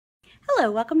Hello,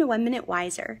 welcome to 1 Minute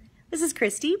Wiser. This is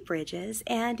Christy Bridges,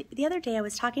 and the other day I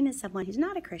was talking to someone who's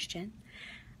not a Christian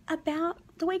about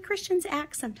the way Christians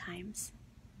act sometimes.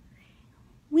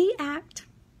 We act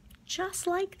just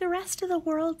like the rest of the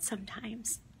world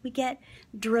sometimes. We get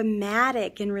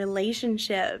dramatic in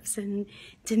relationships and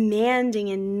demanding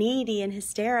and needy and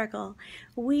hysterical.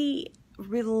 We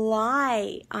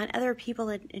rely on other people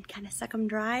and kind of suck them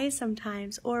dry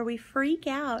sometimes, or we freak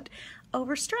out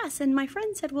over stress. And my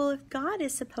friend said, well, if God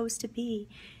is supposed to be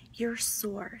your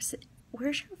source,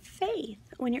 where's your faith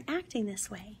when you're acting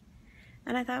this way?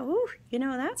 And I thought, ooh,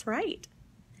 that's right.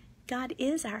 God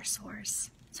is our source.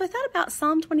 So I thought about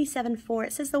Psalm 27:4.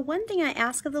 It says, the one thing I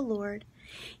ask of the Lord,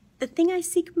 the thing I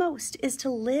seek most, is to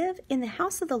live in the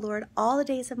house of the Lord all the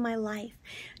days of my life,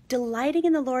 delighting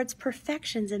in the Lord's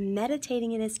perfections and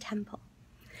meditating in his temple.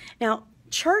 Now,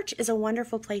 church is a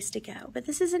wonderful place to go, but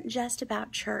this isn't just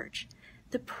about church.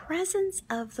 The presence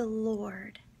of the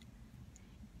Lord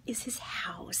is his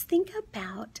house. Think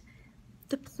about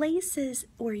the places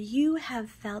where you have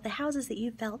felt, the houses that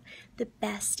you felt the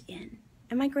best in.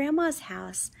 In my grandma's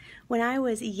house, when I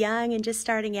was young and just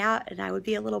starting out and I would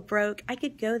be a little broke, I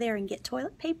could go there and get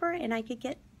toilet paper and I could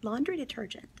get laundry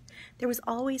detergent. There was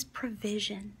always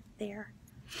provision there.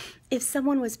 If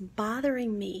someone was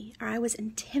bothering me or I was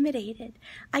intimidated,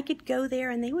 I could go there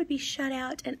and they would be shut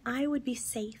out and I would be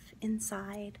safe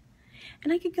inside.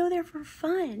 And I could go there for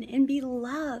fun and be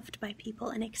loved by people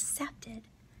and accepted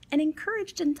and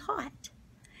encouraged and taught.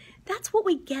 That's what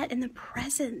we get in the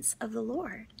presence of the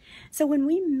Lord. So when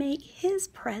we make his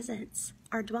presence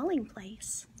our dwelling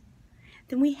place,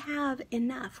 then we have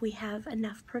enough. We have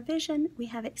enough provision, we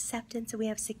have acceptance, and we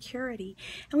have security.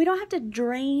 And we don't have to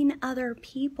drain other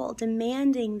people,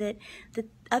 demanding that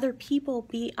other people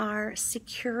be our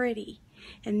security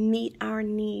and meet our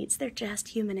needs. They're just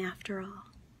human after all.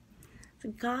 So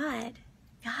God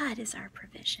is our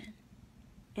provision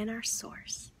and our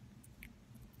source.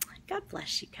 God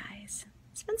bless you guys.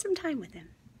 Spend some time with him.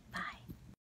 Bye.